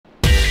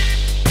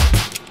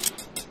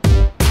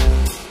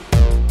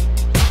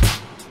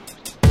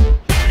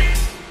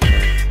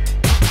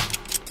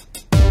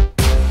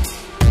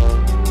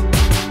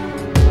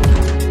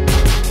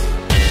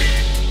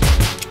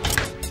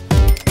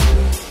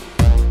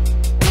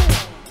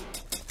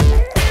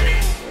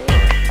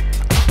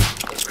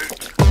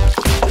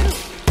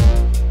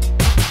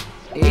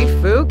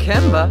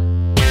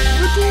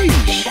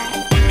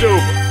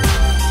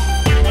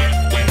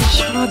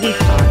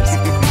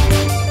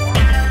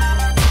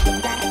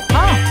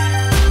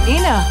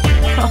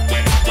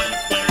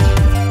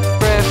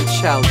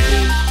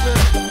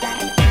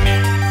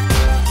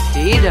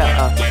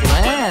Rita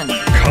Flynn.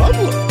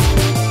 Cobbler.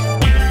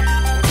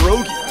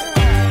 Brogy.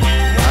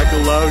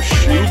 Bacalao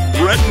shoe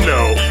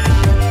Bretno.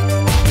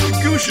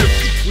 Gusha,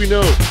 we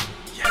know.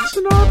 Yes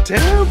and off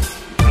tab.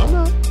 I'm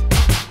not.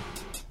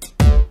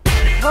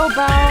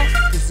 Hobao,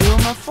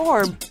 Zuma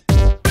Forb.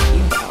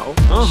 Ego.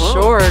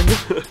 Shorg.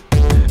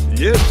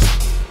 Yips.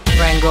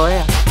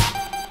 Rangoya.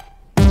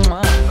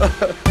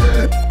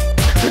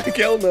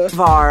 Kelna.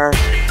 Var.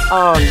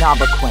 Oh,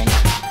 Nabaquink.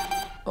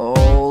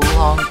 Oh,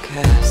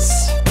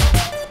 Lonkus.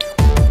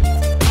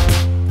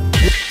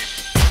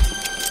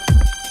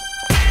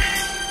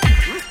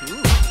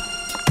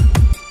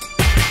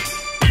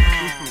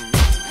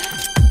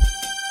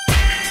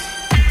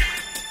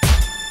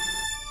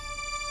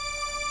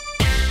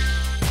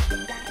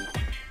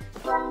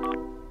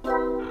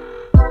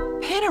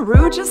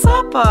 Panaruja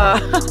Zappa.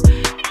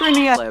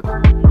 Brinia Lip.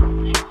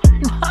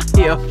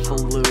 Naya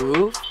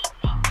Floof.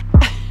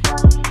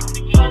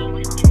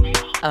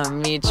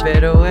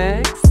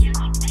 Amichveroex.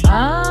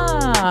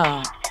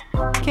 Ah.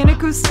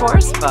 Kiniku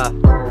Sporspa.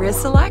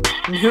 Briselek.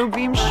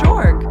 Nubim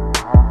Shorg.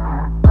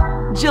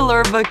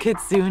 Jilurva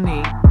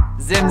Kitsuni.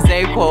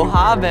 Zimze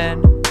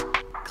Quohaben.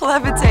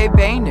 Klevite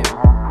Benu.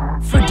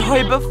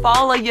 Fredoiba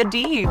Fala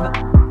Yadib.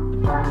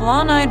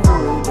 Planide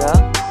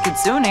Veruda.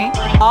 Kitsuni.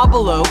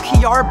 Abalo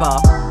Kiarba.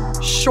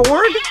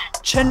 Shorg.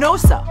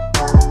 Chenosa.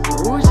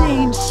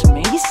 Uzain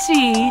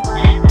Smacy.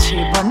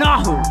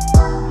 Tibanahu.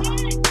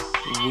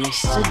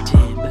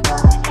 Wissadib.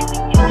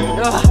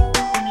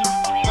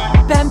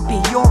 Bempi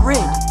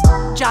Yorid.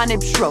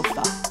 Janib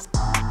Shrofa.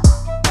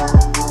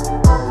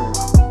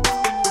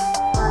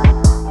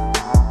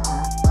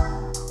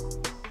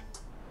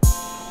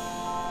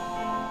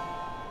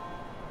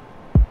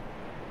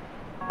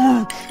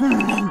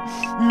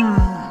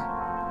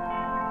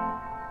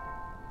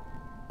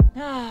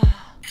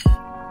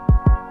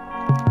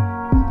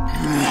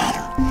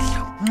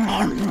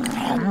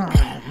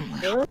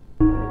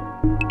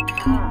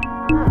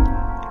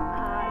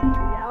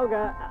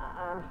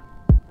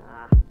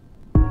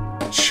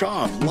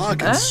 Chop,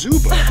 Lock, and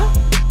Zuba.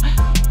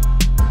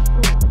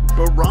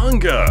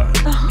 Baranga.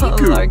 Oh,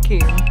 Larkin.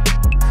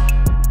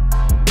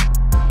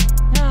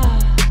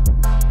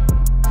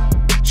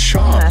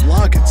 Chop,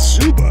 Lock, and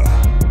Zuba.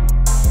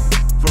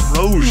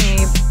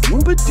 Varoge.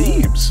 Moomba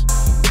Deebs.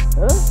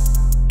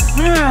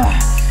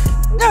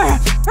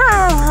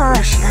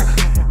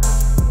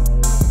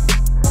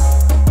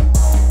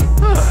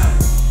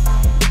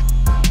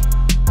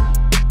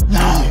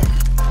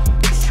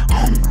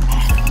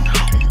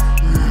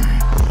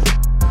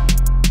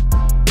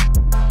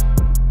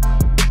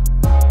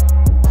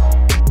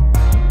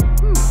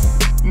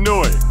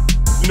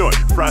 Noi,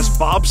 Fras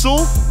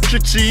Bobsel,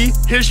 Chichi,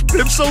 Hish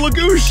Bipsa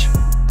Lagoosh.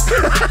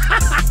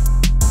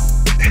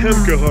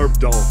 Hemka Harp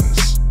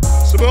Dolphus.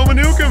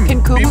 Sabomanukum.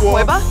 Kinkubu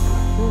Cueva?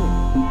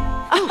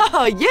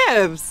 Ah,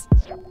 Yibs.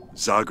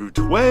 Zagu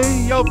Twe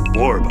ya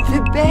Borba.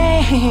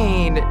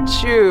 Vibane.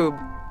 Chub.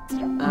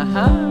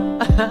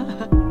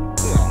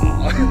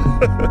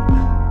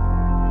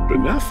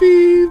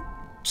 Benefi.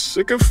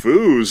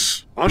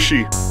 Sycophus.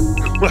 Ashi.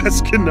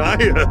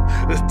 Waskanaya.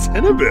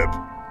 Tenabib.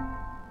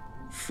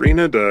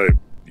 Frina de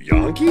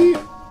Yankee?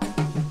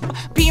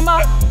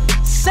 Bima.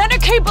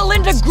 Seneca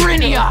Belinda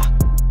Grinia.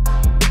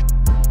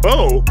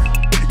 Oh,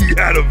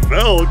 Yada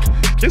Velk.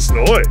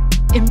 Kisnoy.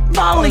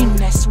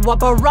 Imbaliness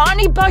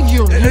Wabarani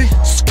Bayuni.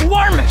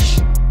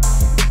 Squirmish.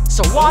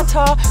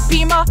 Sawata.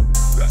 Bima.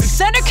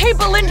 Seneca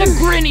Belinda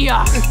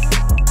Grinia.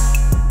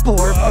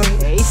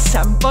 Borbe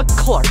Semba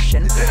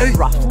Klarshin.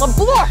 Ruffla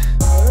Blor.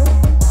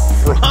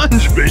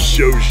 Franj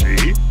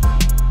Bishoshi.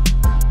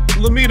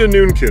 Lamita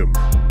Noonkim.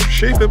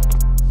 Shape it.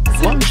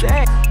 Lunch.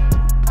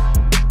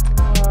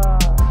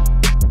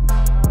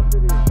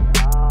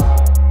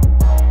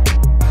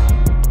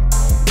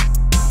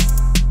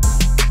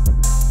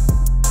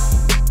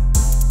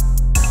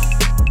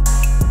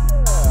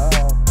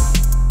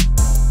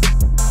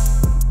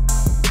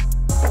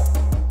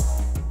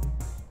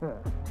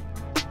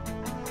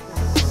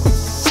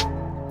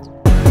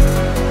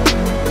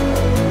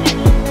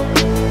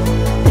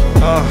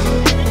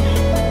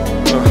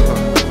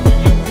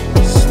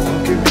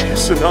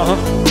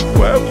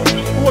 Web,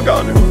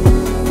 Waganu.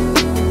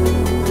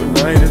 Good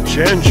night at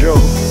Janjo.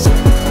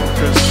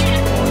 Chris.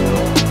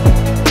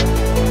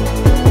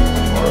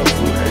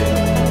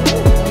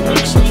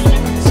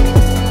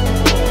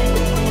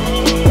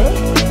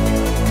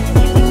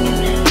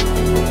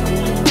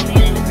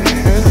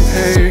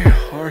 Hey,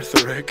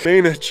 Arthuric.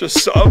 Maina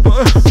Chasaba.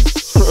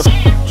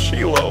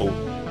 Chilo.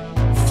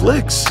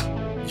 Flix.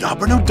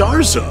 Yabrano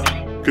Darza.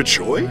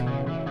 Kachoy.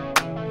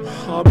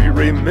 Hobby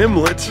Ray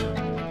Mimlet.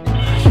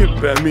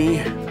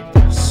 Yibemi,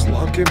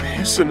 Slunkim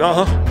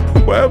Hisana,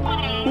 Web,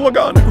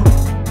 Waganu.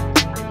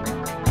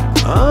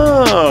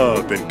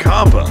 Ah,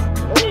 Benkapa,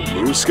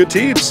 Muska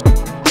Teeps,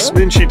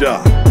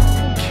 Sminchida,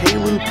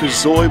 Kalu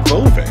Pizoi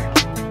Bove.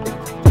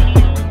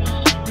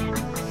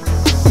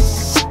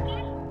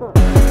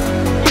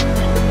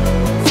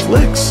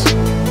 Flix,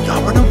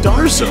 Yabrano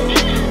Darzo,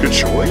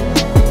 Kachoy,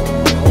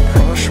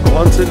 Alprosh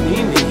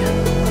Wantanini,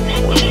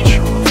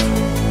 Lemchon.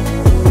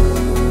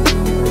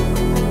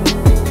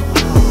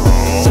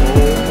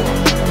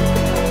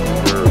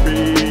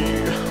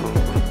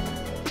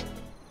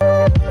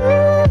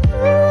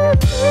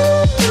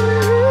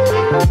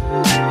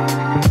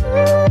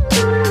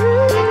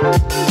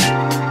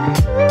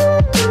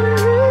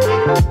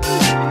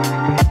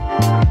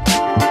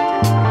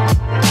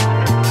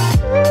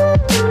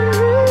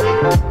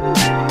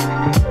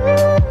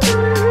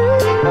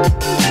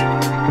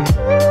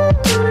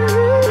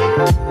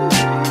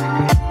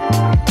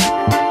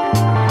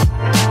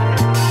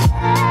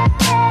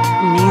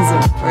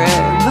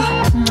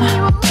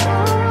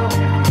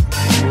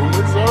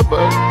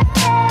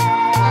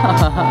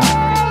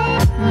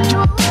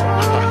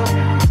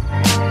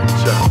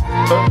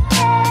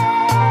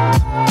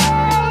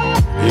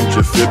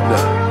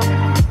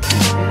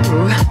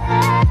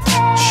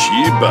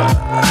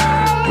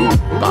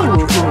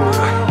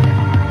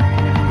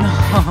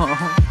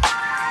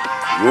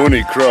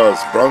 Rooney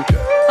Cross Bronca.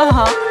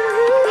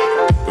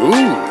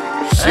 Ooh,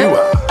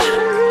 Siwa.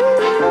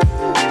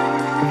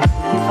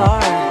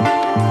 Far.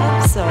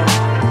 So.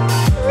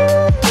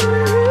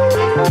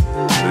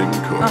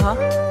 Lincoln.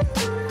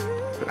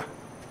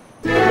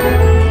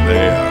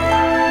 They are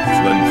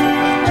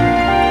Flintford.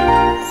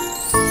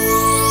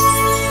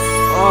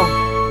 Oh,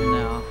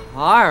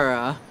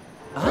 Nahara.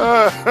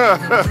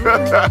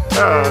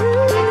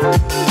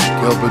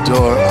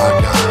 Gilbador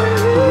Aga.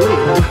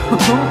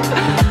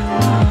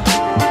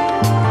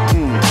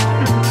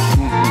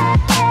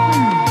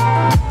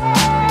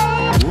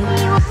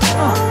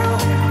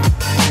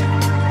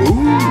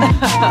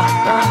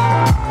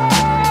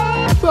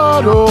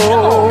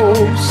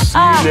 Fantos.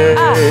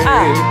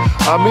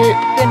 Ami.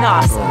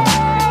 Ganasa.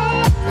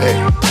 Hey,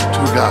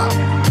 Tuga.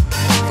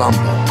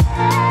 Thumbo.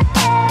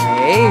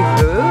 Hey,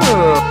 who?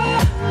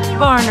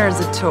 Varner's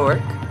a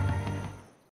torque.